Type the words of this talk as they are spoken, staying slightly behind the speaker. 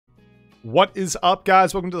What is up,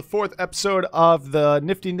 guys? Welcome to the 4th episode of the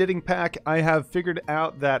Nifty Knitting Pack. I have figured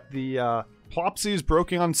out that the Plopsy is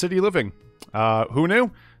broken on City Living. Who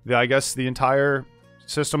knew? I guess the entire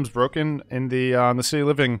system's broken in the City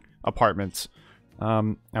Living apartments.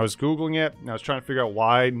 I was Googling it, and I was trying to figure out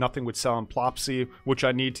why nothing would sell on Plopsy, which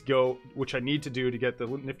I need to do to get the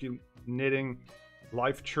Nifty Knitting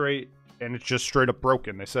Life trait, and it's just straight up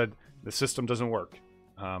broken. They said the system doesn't work.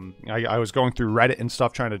 I was going through Reddit and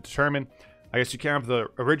stuff trying to determine. I guess you can't have the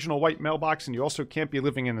original white mailbox, and you also can't be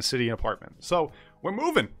living in the city apartment. So we're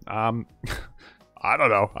moving. I don't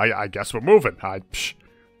know. I guess we're moving.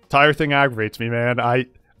 Entire thing aggravates me, man.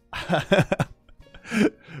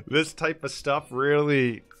 This type of stuff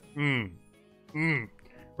really,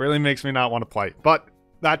 really makes me not want to play. But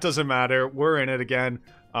that doesn't matter. We're in it again.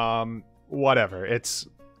 Whatever.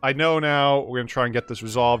 I know now we're going to try and get this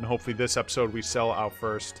resolved, and hopefully this episode we sell our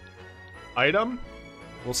first item.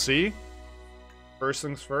 We'll see. First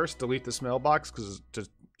things first, delete this mailbox, because to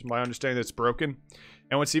my understanding it's broken.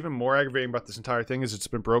 And what's even more aggravating about this entire thing is it's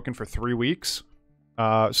been broken for 3 weeks.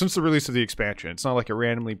 Since the release of the expansion. It's not like it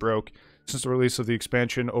randomly broke. Since the release of the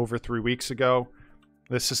expansion over 3 weeks ago,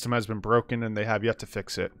 this system has been broken, and they have yet to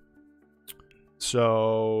fix it.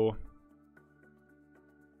 So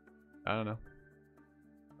I don't know.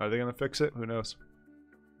 Are they gonna fix it? Who knows?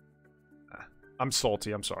 I'm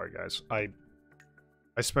salty. I'm sorry, guys. I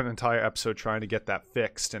spent an entire episode trying to get that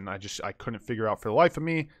fixed, and I couldn't figure out for the life of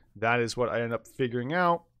me. That is what I ended up figuring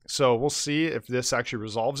out. So we'll see if this actually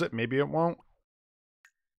resolves it. Maybe it won't.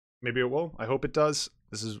 Maybe it will. I hope it does.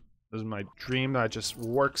 This is my dream that it just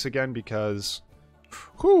works again, because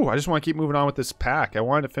I just want to keep moving on with this pack. I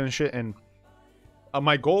wanted to finish it, and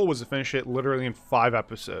my goal was to finish it literally in 5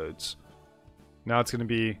 episodes. Now it's going to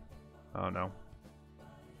be, I don't know,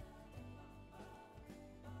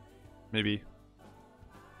 maybe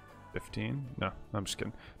 15? No, I'm just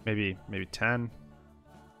kidding. Maybe 10,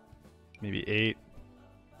 maybe 8.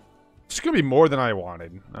 It's going to be more than I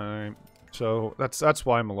wanted. So that's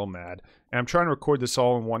why I'm a little mad. And I'm trying to record this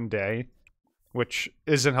all in one day, which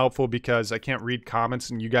isn't helpful because I can't read comments,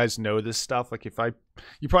 and you guys know this stuff. Like, you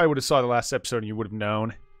probably would have saw the last episode and you would have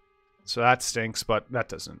known. So that stinks, but that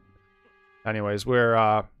doesn't. Anyways,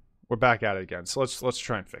 we're back at it again. So let's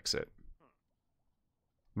try and fix it.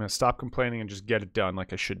 I'm gonna stop complaining and just get it done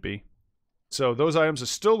like I should be. So those items are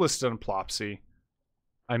still listed on Plopsy.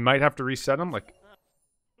 I might have to reset them. Like,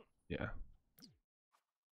 yeah.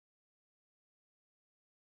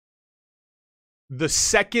 The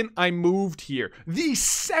second I moved here, literally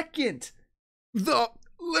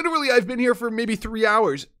I've been here for maybe 3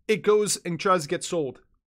 hours. It goes and tries to get sold.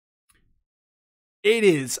 It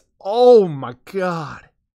is. Oh my god.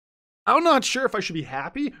 I'm not sure if I should be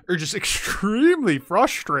happy or just extremely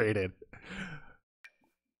frustrated.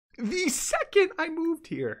 The second I moved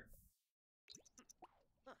here.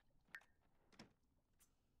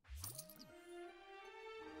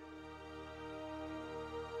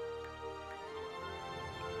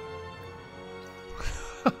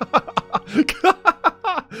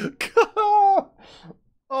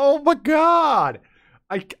 Oh my god.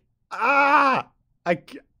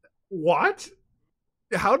 What?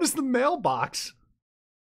 How does the mailbox?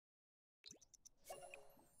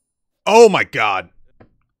 Oh my god.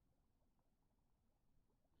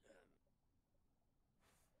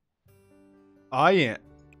 I am.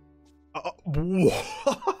 What?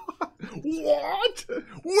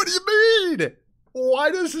 What do you mean? Why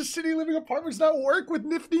does the City Living Apartments not work with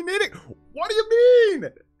Nifty Knitting? What do you mean?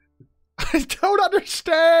 I don't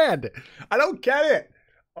understand. I don't get it.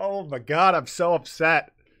 Oh my god, I'm so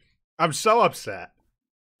upset. I'm so upset.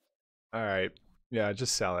 Alright. Yeah,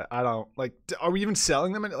 just sell it. I don't, like, are we even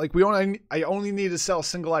selling them? Like, I only need to sell a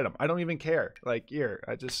single item. I don't even care. Like, here,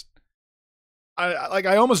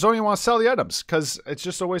 I almost don't even want to sell the items, because it's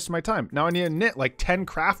just a waste of my time. Now I need to knit, like, 10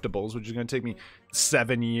 craftables, which is going to take me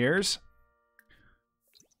 7 years.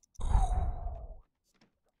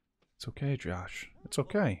 It's okay, Josh. It's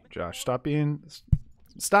okay, Josh. Stop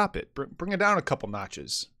it. Bring it down a couple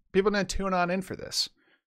notches. People didn't tune on in for this.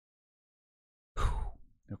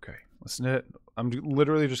 Okay, let's knit. I'm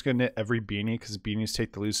literally just gonna knit every beanie, because beanies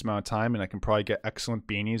take the least amount of time, and I can probably get excellent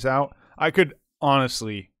beanies out. I could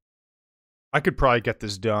probably get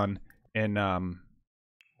this done in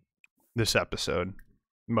this episode.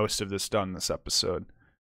 Most of this done this episode.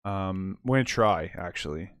 We're gonna try,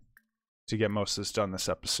 actually, to get most of this done this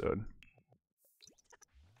episode.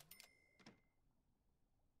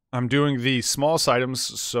 I'm doing the smallest items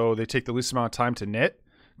so they take the least amount of time to knit,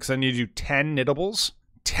 because I need to do 10 knittables.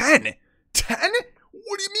 10? 10?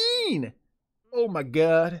 What do you mean? Oh my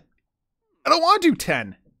god. I don't want to do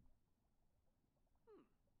 10.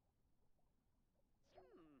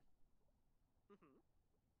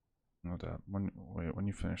 with that. When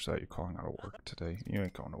you finish that, you're calling out of work today. You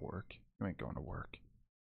ain't going to work. You ain't going to work.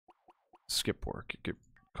 Skip work. You could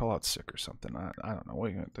call out sick or something. I don't know. What are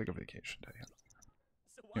you gonna take a vacation day?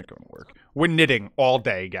 You ain't going to work. We're knitting all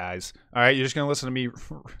day, guys. All right, you're just gonna listen to me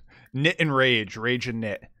knit and rage and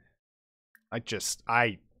knit.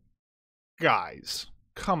 Guys,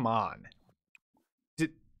 come on.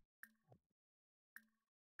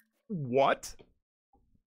 What?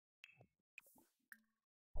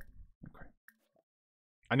 Okay.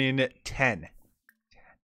 I need to knit 10.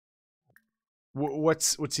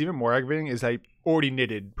 What's even more aggravating is I already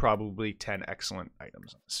knitted probably 10 excellent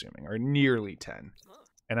items, I'm assuming, or nearly 10.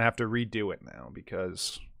 And I have to redo it now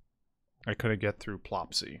because I couldn't get through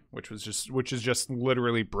Plopsy, which is just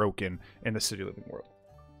literally broken in the City Living world.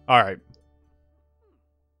 All right.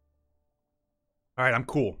 All right, I'm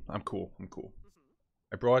cool.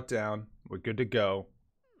 I brought it down. We're good to go.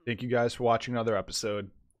 Thank you guys for watching another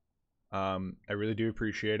episode. I really do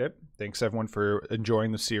appreciate it. Thanks everyone for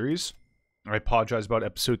enjoying the series. I apologize about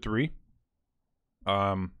episode 3.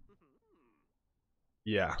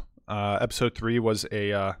 Yeah. Episode 3 was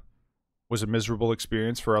a miserable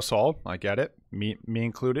experience for us all. I get it. Me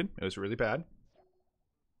included. It was really bad.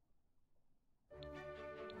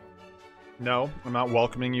 No, I'm not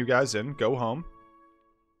welcoming you guys in. Go home.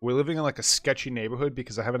 We're living in like a sketchy neighborhood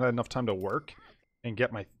because I haven't had enough time to work and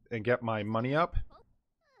get my money up.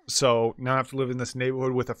 So now I have to live in this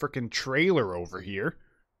neighborhood with a freaking trailer over here.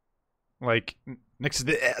 Like next to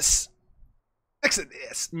this. Next to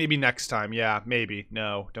this. Maybe next time. Yeah, maybe.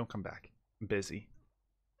 No, don't come back. I'm busy.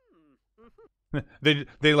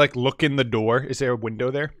 They like look in the door. Is there a window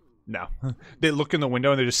there? No. They look in the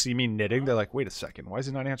window and they just see me knitting. They're like, wait a second. Why is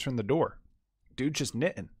he not answering the door? Dude, just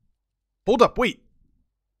knitting. Hold up. Wait.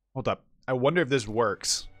 Hold up. I wonder if this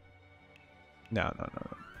works. No.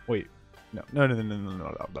 Wait. No.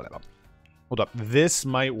 Hold up. This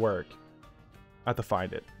might work. I have to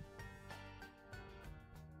find it.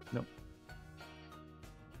 Nope.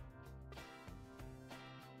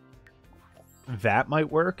 That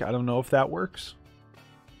might work. I don't know if that works.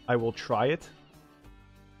 I will try it.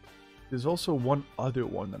 There's also one other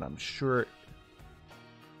one that I'm sure...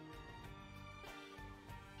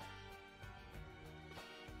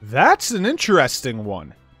 That's an interesting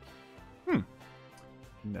one.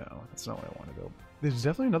 No, that's not what I want to do. There's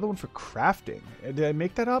definitely another one for crafting. Did I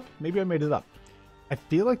make that up? Maybe I made it up. I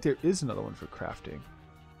feel like there is another one for crafting.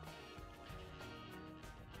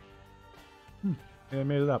 Yeah, I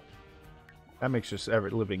made it up. That makes just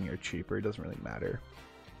living here cheaper. It doesn't really matter.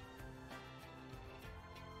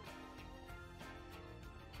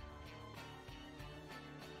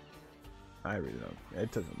 I really don't.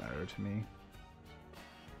 It doesn't matter to me.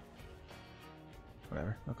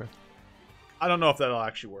 Whatever. Okay. I don't know if that'll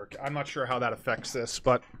actually work. I'm not sure how that affects this,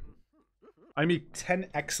 but I make 10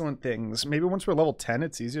 excellent things. Maybe once we're level 10,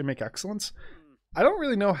 it's easier to make excellence. I don't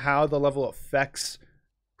really know how the level affects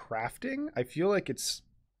crafting. I feel like it's...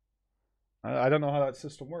 I don't know how that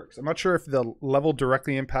system works. I'm not sure if the level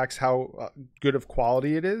directly impacts how good of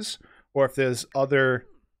quality it is, or if there's other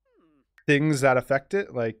things that affect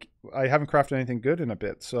it. Like, I haven't crafted anything good in a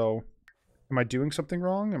bit, so am I doing something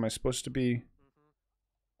wrong? Am I supposed to be...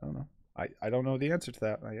 I don't know. I don't know the answer to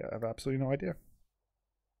that. I have absolutely no idea.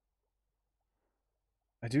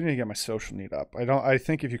 I do need to get my social need up. I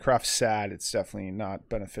think if you craft sad, it's definitely not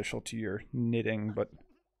beneficial to your knitting, but...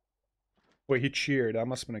 Wait, he cheered. That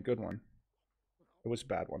must have been a good one. It was a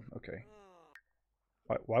bad one. Okay.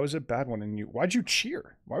 Why was it a bad one? And why'd you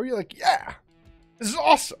cheer? Why were you like, yeah, this is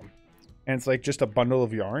awesome? And it's like just a bundle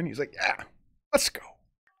of yarn. He's like, yeah, let's go.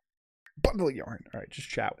 Bundle of yarn. All right, just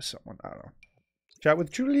chat with someone. I don't know. Chat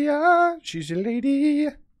with Julia. She's your lady.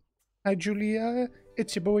 Hi, Julia.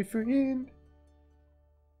 It's your boyfriend.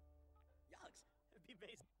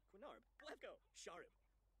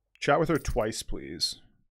 Chat with her twice, please.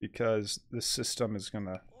 Because the system is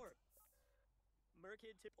gonna...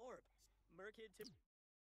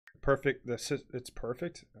 Perfect. It's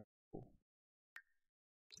perfect.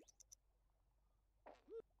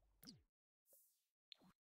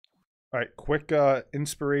 All right, quick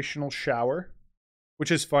inspirational shower,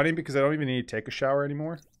 which is funny because I don't even need to take a shower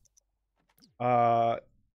anymore. A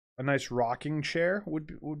nice rocking chair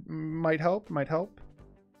might help. Might help.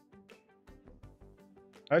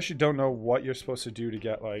 I actually don't know what you're supposed to do to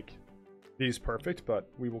get like these perfect, but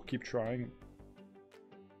we will keep trying.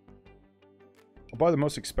 I'll buy the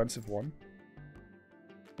most expensive one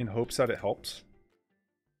in hopes that it helps.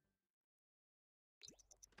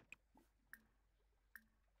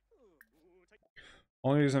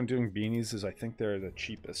 Only reason I'm doing beanies is I think they're the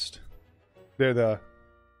cheapest. I'm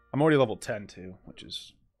already level 10 too, which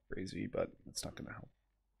is crazy, but it's not gonna help.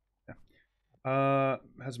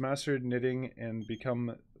 Has mastered knitting and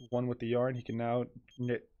become one with the yarn. He can now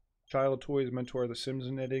knit child toys, mentor the Sims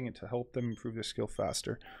in knitting, and to help them improve their skill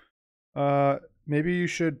faster. Maybe you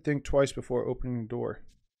should think twice before opening the door.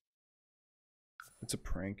 It's a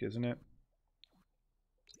prank, isn't it?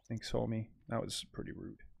 Thanks, homie. That was pretty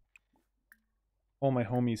rude. All my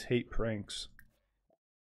homies hate pranks.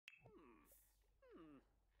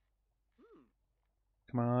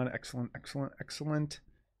 Come on, excellent, excellent, excellent.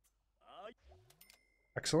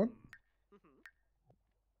 Excellent?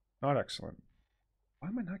 Not excellent. Why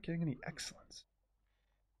am I not getting any excellence?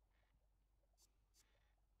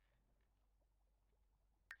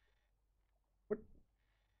 What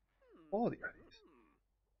quality are these?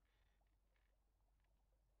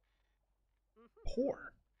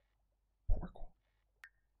 Poor. Poor quality.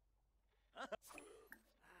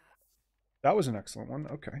 That was an excellent one.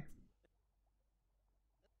 Okay.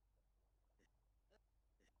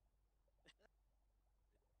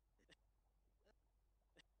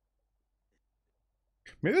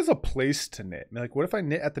 Maybe there's a place to knit. Like, what if I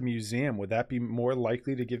knit at the museum? Would that be more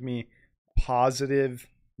likely to give me positive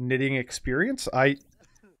knitting experience? I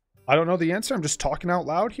don't know the answer. I'm just talking out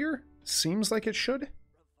loud here. Seems like it should.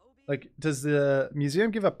 Like, does the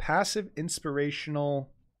museum give a passive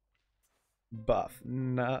inspirational buff?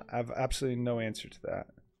 No, I have absolutely no answer to that.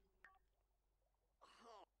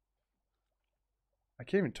 I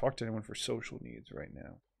can't even talk to anyone for social needs right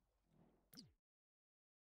now.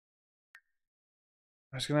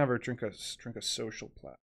 I was gonna have her drink a social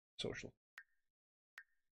plat. Social.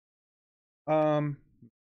 Trying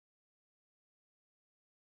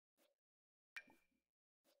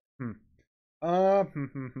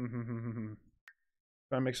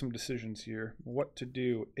to make some decisions here. What to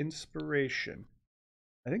do? Inspiration.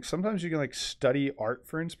 I think sometimes you can like study art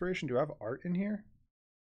for inspiration. Do I have art in here?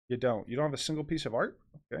 You don't. You don't have a single piece of art?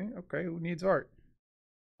 Okay, okay. Who needs art?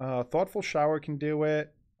 Thoughtful shower can do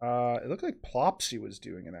it. It looked like Plopsy was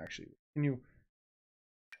doing it, actually. Can you...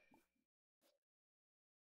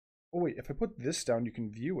 Oh, wait. If I put this down, you can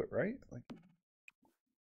view it, right? Like...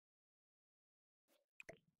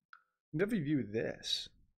 You never view this.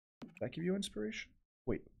 Does that give you inspiration?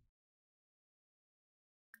 Wait.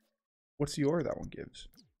 What's the aura that one gives?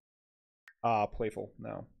 Playful.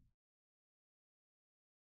 No.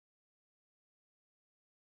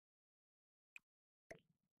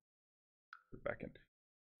 Put it back in.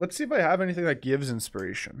 Let's see if I have anything that gives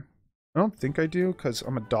inspiration. I don't think I do, because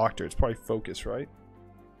I'm a doctor. It's probably focus, right?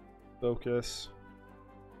 Focus.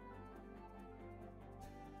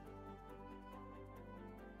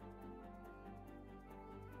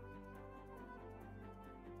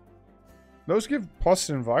 Those give plus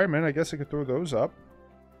environment. I guess I could throw those up.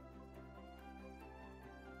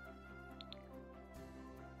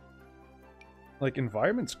 Like,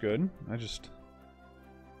 environment's good. I just...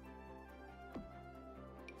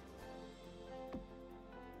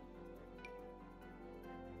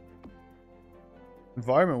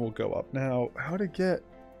 Environment will go up. Now, how to get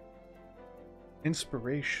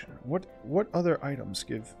inspiration? What other items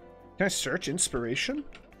give? Can I search inspiration?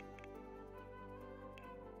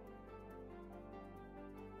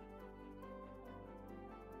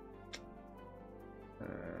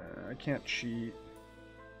 I can't cheat.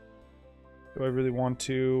 Do I really want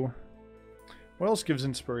to? What else gives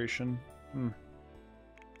inspiration?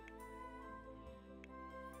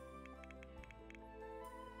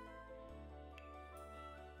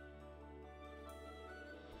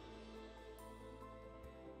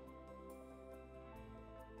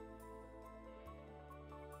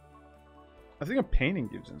 I think a painting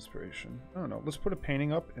gives inspiration. I don't know. Let's put a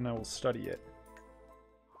painting up and I will study it.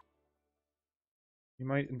 You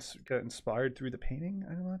might get inspired through the painting?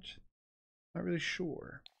 I'm not really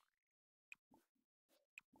sure.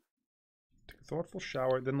 Take a thoughtful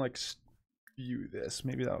shower, then like view this.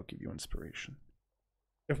 Maybe that'll give you inspiration.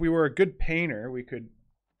 If we were a good painter, we could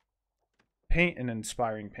paint an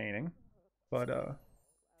inspiring painting. But oh,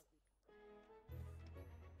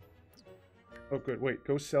 good. Wait,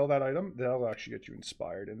 go sell that item. That'll actually get you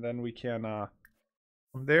inspired. And then we can,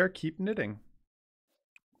 from there, keep knitting.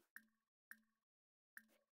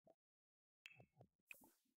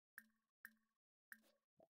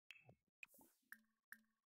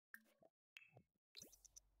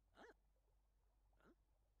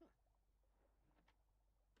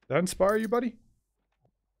 Did that inspire you, buddy?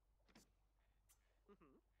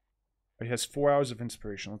 He has 4 hours of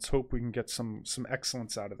inspiration. Let's hope we can get some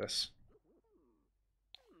excellence out of this.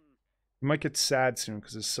 He might get sad soon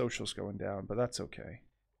because his social's going down, but that's okay.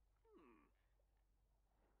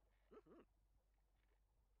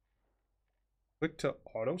 Click to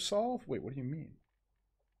auto solve? Wait, what do you mean?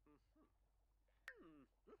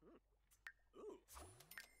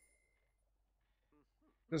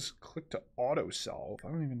 Just click to auto solve. I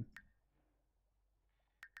don't even.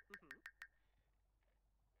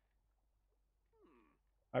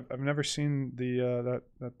 I've never seen the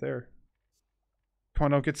that there. Come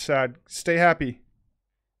on, don't get sad. Stay happy.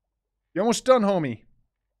 You're almost done, homie.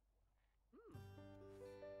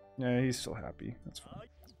 Yeah, he's still happy. That's fine.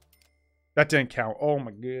 That didn't count. Oh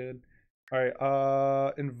my god.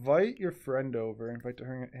 Alright, invite your friend over. Invite to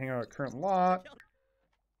hang out at current lot.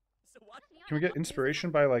 Can we get inspiration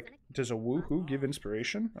by, like, does a woohoo give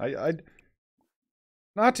inspiration? I'd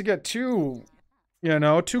not to get too, you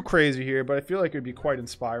know, too crazy here, but I feel like it would be quite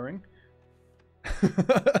inspiring.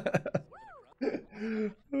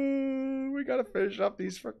 We gotta finish up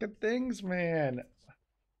these freaking things, man.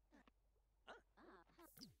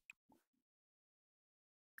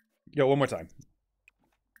 Yo, one more time.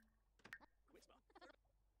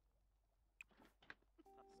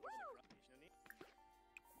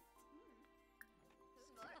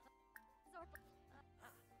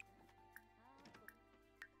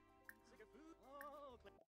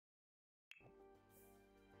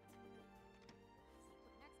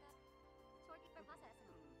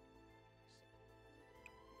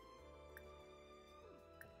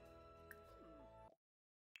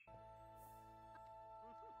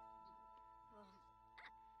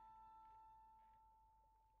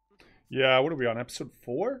 Yeah, what are we on? Episode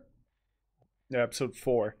 4? Yeah, episode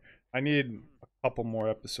 4. I need a couple more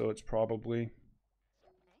episodes, probably.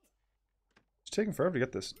 It's taking forever to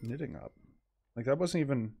get this knitting up. Like, that wasn't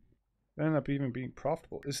even... It ended up even being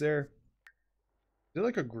profitable. Is there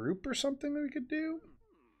like a group or something that we could do?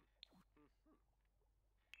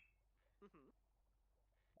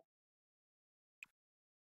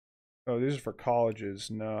 Oh, these are for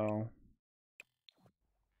colleges. No.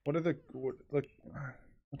 What are the... What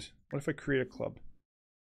if I create a club?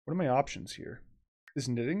 What are my options here? Is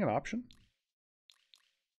knitting an option?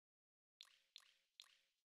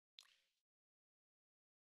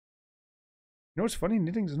 You know what's funny?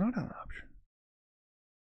 Knitting's not an option.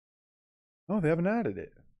 Oh, they haven't added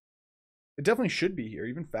it. It definitely should be here.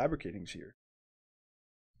 Even fabricating's here.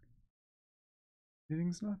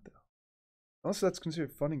 Knitting's not, though. Unless that's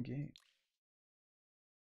considered fun and game.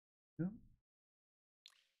 No?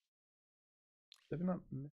 They've not...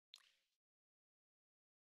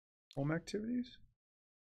 Home activities?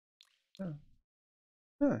 Huh.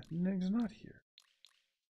 Huh, knitting's not here.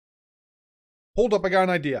 Hold up, I got an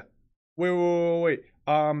idea. Wait.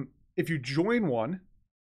 If you join one,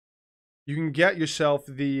 you can get yourself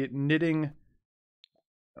the knitting...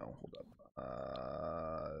 Oh, hold up.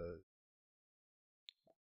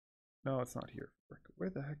 No, it's not here. Where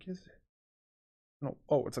the heck is it? No.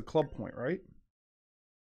 Oh, it's a club point, right?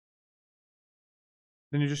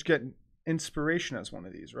 Then you just get inspiration as one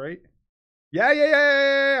of these, right?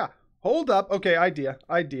 Yeah. Hold up. Okay, idea.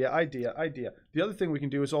 The other thing we can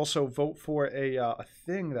do is also vote for a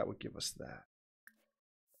thing that would give us that.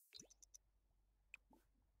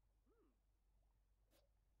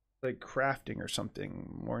 Like crafting or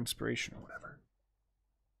something, more inspiration or whatever.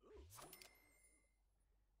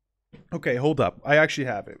 Okay, hold up. I actually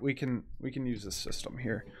have it. We can use this system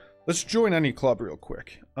here. Let's join any club real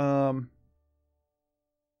quick.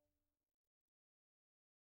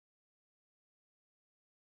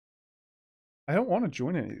 I don't want to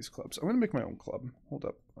join any of these clubs. I'm gonna make my own club. Hold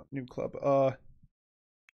up. New club.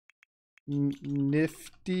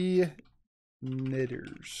 Nifty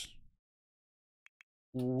Knitters.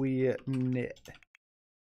 We knit.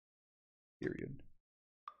 Period.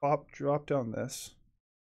 Drop down this.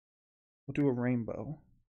 We'll do a rainbow.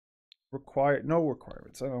 No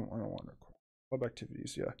requirements. I don't want to. Club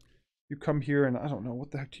activities, yeah. You come here and I don't know,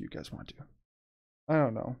 what the heck do you guys want to do? I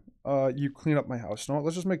don't know. You clean up my house. No,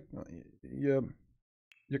 let's just make you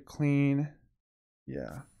clean.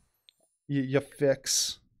 Yeah. You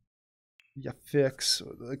fix. You fix.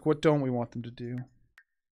 Like, what don't we want them to do?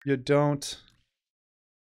 You don't.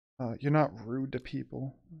 You're not rude to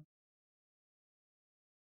people.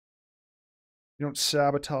 You don't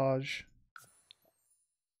sabotage.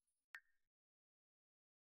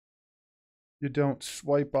 You don't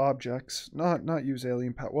swipe objects. Not use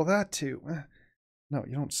alien power. Well, that too. No,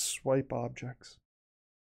 you don't swipe objects.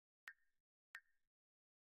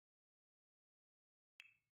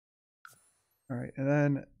 All right, and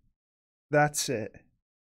then that's it.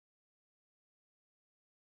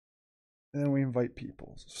 And then we invite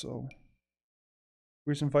people. So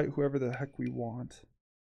we just invite whoever the heck we want.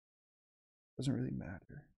 Doesn't really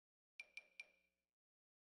matter.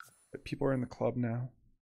 But people are in the club now.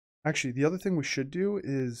 Actually, the other thing we should do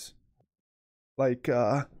is like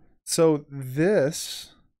so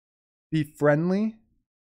this be friendly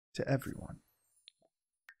to everyone.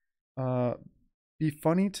 Be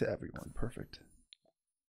funny to everyone. Perfect.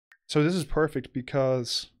 So this is perfect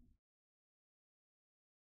because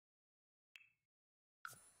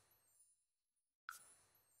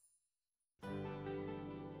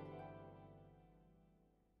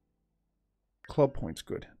club points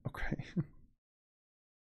good. Okay.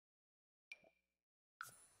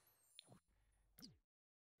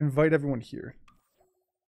 Invite everyone here.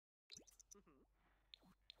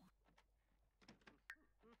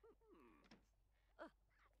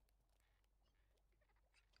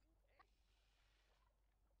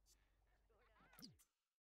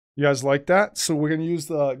 You guys like that? So we're gonna use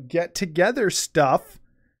the get together stuff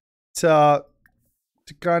to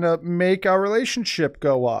kind of make our relationship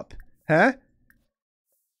go up, huh?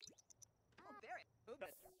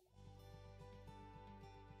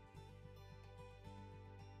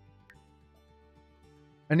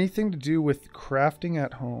 Anything to do with crafting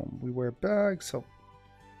at home. We wear bags. So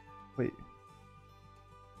wait.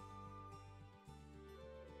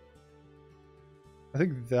 I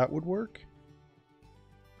think that would work.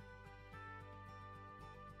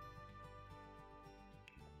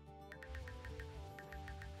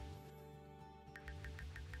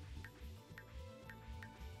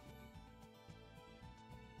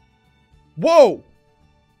 Whoa!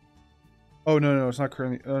 Oh, no, it's not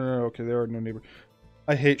currently... Oh, no, okay, there are no neighbors.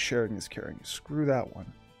 I hate sharing is caring. Screw that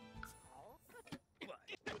one.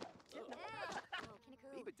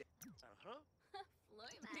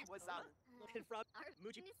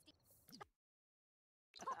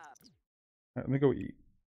 Alright, let me go eat.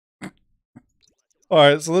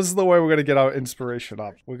 Alright, so this is the way we're gonna get our inspiration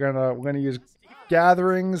up. We're gonna use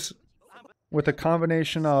gatherings with a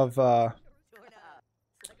combination of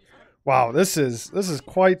wow, this is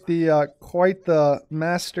quite the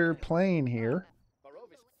master plane here.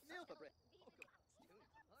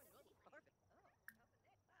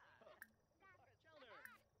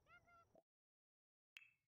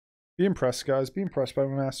 Be impressed, guys. Be impressed by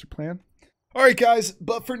my master plan. Alright, guys,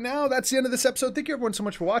 but for now, that's the end of this episode. Thank you everyone so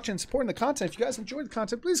much for watching and supporting the content. If you guys enjoyed the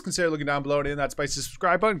content, please consider looking down below and hitting that spicy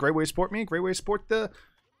subscribe button. Great way to support me. Great way to support the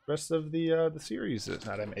rest of the series that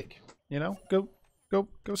I make. You know, go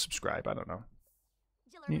subscribe. I don't know.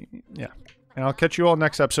 Yeah. And I'll catch you all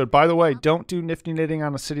next episode. By the way, don't do nifty knitting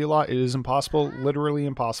on a city lot. It is impossible. Literally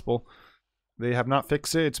impossible. They have not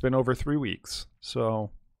fixed it. It's been over 3 weeks. So,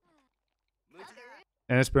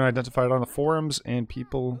 and it's been identified on the forums and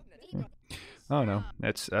people... Oh no,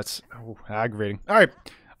 that's aggravating. All right,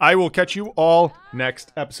 I will catch you all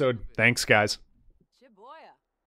next episode. Thanks, guys.